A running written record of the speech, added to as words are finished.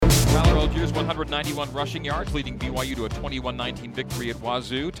191 rushing yards, leading BYU to a 21-19 victory at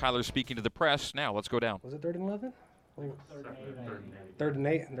Wazoo. Tyler speaking to the press. Now let's go down. Was it 3rd and 11? Third and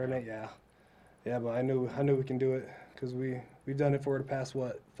eight. 3rd and 8, yeah. Yeah, but I knew we can do it because we've done it for the past,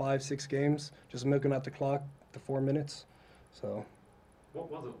 5-6 games, just milking out the clock to 4 minutes. So. What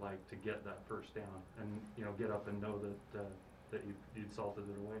was it like to get that first down and, get up and know that you'd salted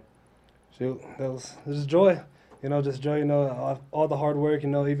it away? Shoot, it was joy. Just joy, all the hard work,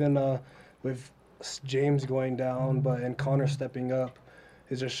 even with James going down, and Connor stepping up,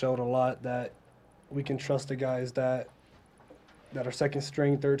 it just showed a lot that we can trust the guys that are second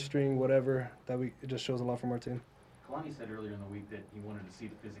string, third string, whatever, it just shows a lot from our team. Kalani said earlier in the week that he wanted to see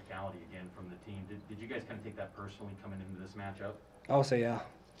the physicality again from the team. Did you guys kind of take that personally coming into this matchup? I would say yeah.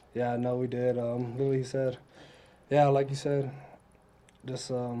 Yeah, no, we did. Literally he said, yeah, like you said,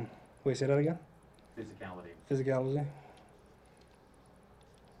 just, wait, say that again? Physicality.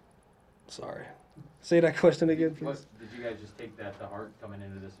 Sorry. Say that question again, please. Did you guys just take that to heart coming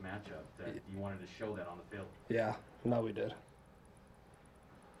into this matchup, that you wanted to show that on the field? Yeah, no, we did.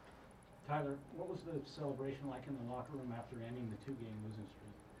 Tyler, what was the celebration like in the locker room after ending the 2-game losing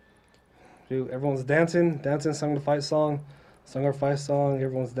streak? Dude, everyone's dancing, sung the fight song, sung our fight song,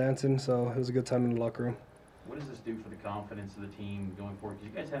 everyone's dancing, so it was a good time in the locker room. What does this do for the confidence of the team going forward?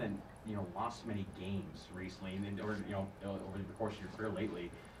 Because you guys hadn't, lost many games recently, or over the course of your career lately.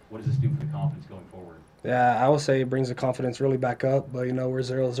 What does this do for the confidence going forward? Yeah, I would say it brings the confidence really back up, but we're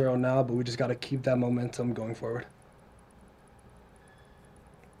 0-0 now, but we just got to keep that momentum going forward.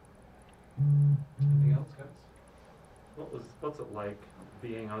 Anything else, guys? What's it like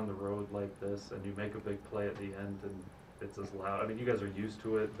being on the road like this, and you make a big play at the end, and it's as loud? I mean, you guys are used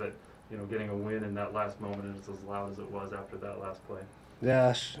to it, but getting a win in that last moment, and it's as loud as it was after that last play.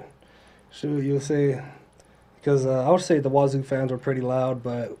 Yeah, shoot, you would say, because I would say the Wazoo fans were pretty loud,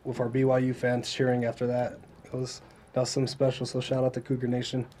 but with our BYU fans cheering after that, that was something special. So shout out to Cougar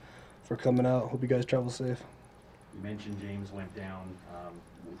Nation for coming out. Hope you guys travel safe. You mentioned James went down.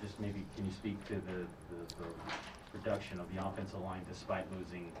 Just maybe can you speak to the production of the offensive line despite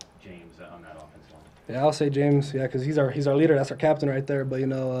losing James on that offensive line? Yeah, I'll say James. Yeah, because he's our leader. That's our captain right there. But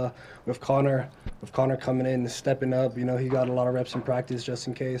with Connor coming in and stepping up, he got a lot of reps in practice just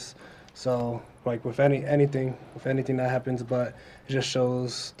in case. So with anything that happens, but it just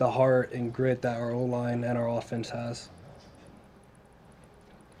shows the heart and grit that our O-line and our offense has.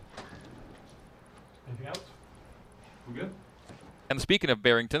 Anything else? We good? And speaking of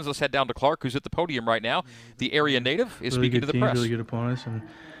Barringtons, let's head down to Clark, who's at the podium right now. The area native is really speaking to the team, press. Really good opponents, and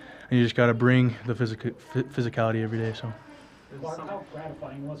you just got to bring the physicality every day. So. Clark, how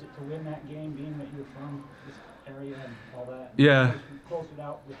gratifying was it to win that game, being that you're from this area and all that? Yeah. You closed it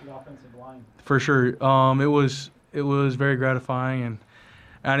out with the offensive line. For sure. It was very gratifying,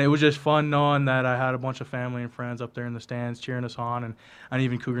 and it was just fun knowing that I had a bunch of family and friends up there in the stands cheering us on, and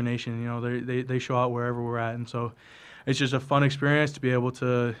even Cougar Nation. They show out wherever we're at, and so it's just a fun experience to be able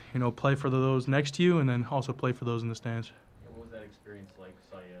to play for those next to you, and then also play for those in the stands. What was that experience like?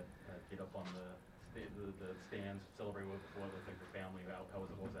 Saw you get up on the stands, celebrate with your family. What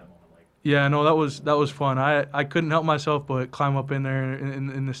was that moment like? Yeah, no, that was fun. I couldn't help myself but climb up in there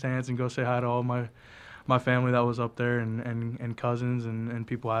in the stands and go say hi to all my family that was up there, and cousins and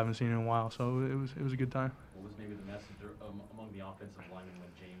people I haven't seen in a while. So it was a good time. What was maybe the message among the offensive linemen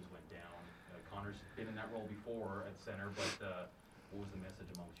when James went down? Connor's been in that role before at center, but what was the message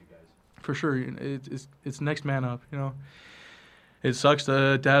amongst you guys? For sure, it's next man up. It sucks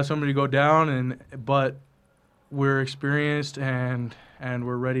to have somebody go down, but we're experienced and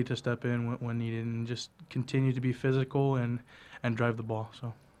we're ready to step in when needed, and just continue to be physical and drive the ball.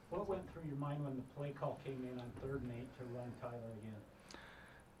 So. What went through your mind when the play call came in on 3rd and 8 to run Tyler again?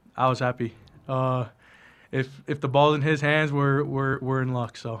 I was happy. If the ball's in his hands, we're in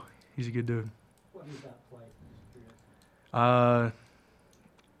luck. So he's a good dude. What is that play?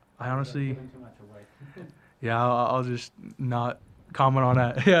 I honestly, Giving too much away. yeah, I'll just not comment on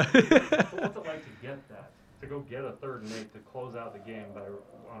that. Yeah. So what's it like to get that? To go get a 3rd and 8 to close out the game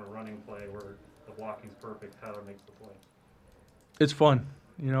on a running play where the blocking's perfect, Tyler makes the play? It's fun.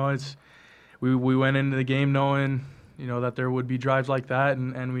 We went into the game knowing, that there would be drives like that,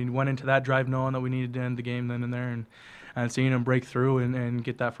 and we went into that drive knowing that we needed to end the game then and there, and seeing him break through and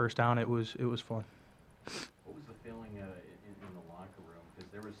get that first down, it was fun. What was the feeling in the locker room?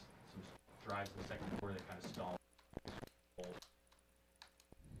 Because there was some drives in the second quarter that kind of stalled.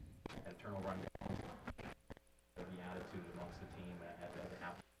 Had a turnover on the attitude amongst the team at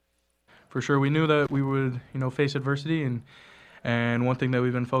half. For sure, we knew that we would, face adversity, and one thing that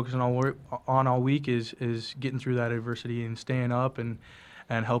we've been focusing on all week is getting through that adversity and staying up and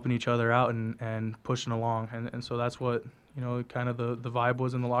helping each other out and pushing along. And so that's what, kind of the vibe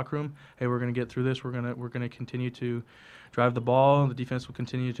was in the locker room. Hey, we're going to get through this. We're going to continue to drive the ball. The defense will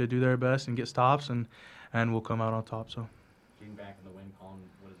continue to do their best and get stops, and we'll come out on top. So Getting back in the win column,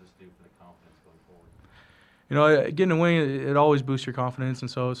 what does this do for the confidence going forward? getting a win, it always boosts your confidence, and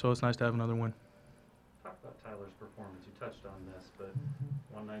so it's nice to have another win. Talk about Tyler's performance. You touched on this, but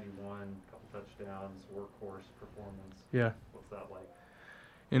 191, couple touchdowns, workhorse performance. Yeah. What's that like?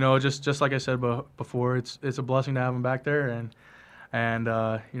 Just like I said before, it's a blessing to have him back there, and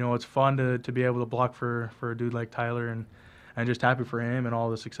it's fun to be able to block for a dude like Tyler, and just happy for him and all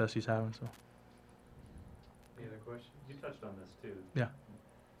the success he's having. So. Any other questions? You touched on this too. Yeah.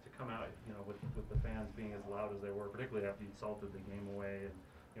 To come out, with the fans being as loud as they were, particularly after you salted the game away,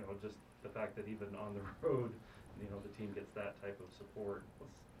 and just the fact that even on the road, the team gets that type of support.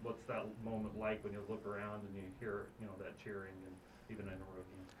 What's that moment like when you look around and you hear that cheering, and even in a road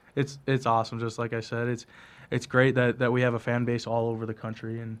game? It's awesome. Just like I said, it's great that we have a fan base all over the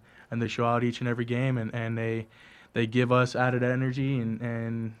country, and they show out each and every game, and they give us added energy,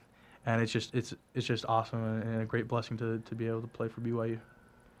 and it's just awesome and a great blessing to be able to play for BYU.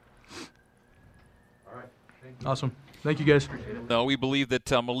 All right. Thank you. Awesome. Thank you, guys. No, we believe that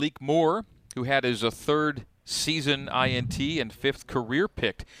Malik Moore, who had his third season INT and fifth career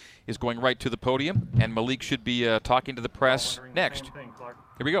pick, is going right to the podium, and Malik should be talking to the press next.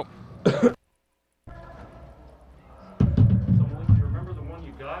 Here we go. So, Malik, do you remember the one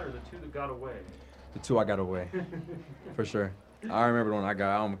you got or the two that got away? The two I got away, for sure. I remember the one I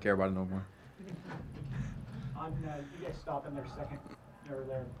got. I don't care about it no more. You guys stopped in their second or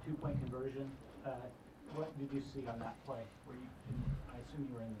their 2-point conversion. What did you see on that play? I assume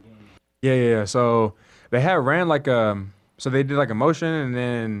you were in the game. Yeah. So they had ran so they did a motion, and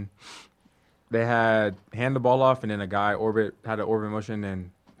then they had hand the ball off, and then a guy had an orbit motion,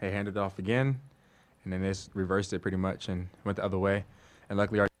 and they handed it off again, and then they just reversed it pretty much and went the other way. And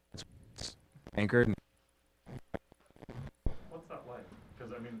luckily our anchored. What's that like?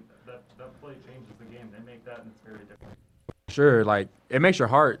 Because that play changes the game. They make that, and it's very different. Sure, it makes your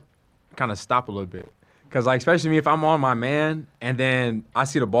heart kind of stop a little bit. Because, especially me, if I'm on my man and then I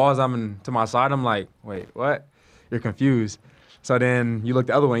see the balls to my side, I'm like, wait, what? You're confused. So then you look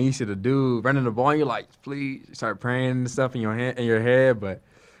the other way and you see the dude running the ball, and you're like, please, you start praying and stuff in your head. But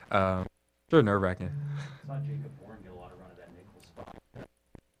sure, nerve-wracking. I saw Jacob Bourne get a lot of run at that nickel spot.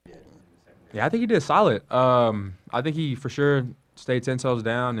 Yeah, I think he did solid. I think he for sure stayed 10 toes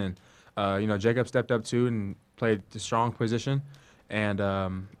down, and Jacob stepped up too and played the strong position, and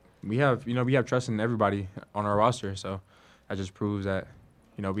we have trust in everybody on our roster, so that just proves that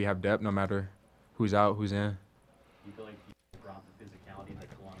we have depth no matter who's out, who's in. Do you feel like you brought the physicality that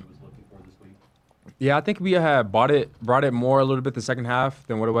Kalani was looking for this week? Yeah, I think we had brought it more a little bit the second half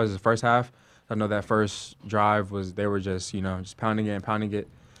than what it was the first half. I know that first drive they were just pounding it.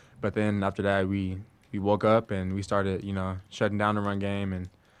 But then after that, we woke up and we started, shutting down the run game and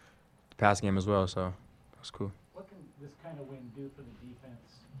the pass game as well. So it was cool. What can this kind of win do for the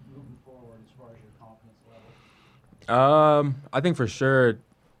defense moving forward as far as your confidence level? I think for sure it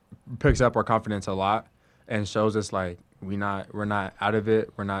picks up our confidence a lot and shows us we're not out of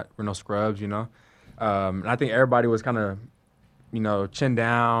it. We're no scrubs, And I think everybody was kind of, chin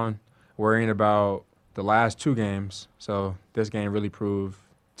down, worrying about the last two games. So this game really proved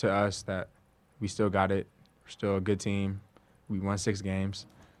to us that we still got it. We're still a good team. We won 6 games.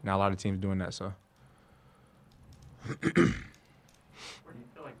 Not a lot of teams doing that, so. Where do you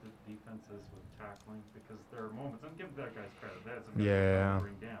feel like this defense is with tackling? Because there are moments, and give that guy's credit, that's a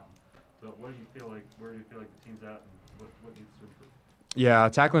bring down. So where do you feel like the team's at, and what needs to improve? Yeah,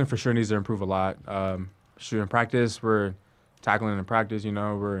 tackling for sure needs to improve a lot. In practice, we're tackling in practice,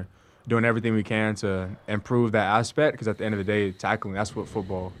 we're doing everything we can to improve that aspect, because at the end of the day, tackling, that's what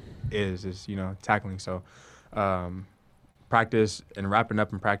football is tackling. So practice and wrapping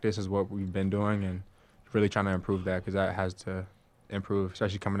up in practice is what we've been doing, and really trying to improve that, because that has to improve,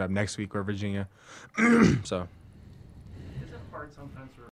 especially coming up next week with Virginia. So. Is it hard sometimes for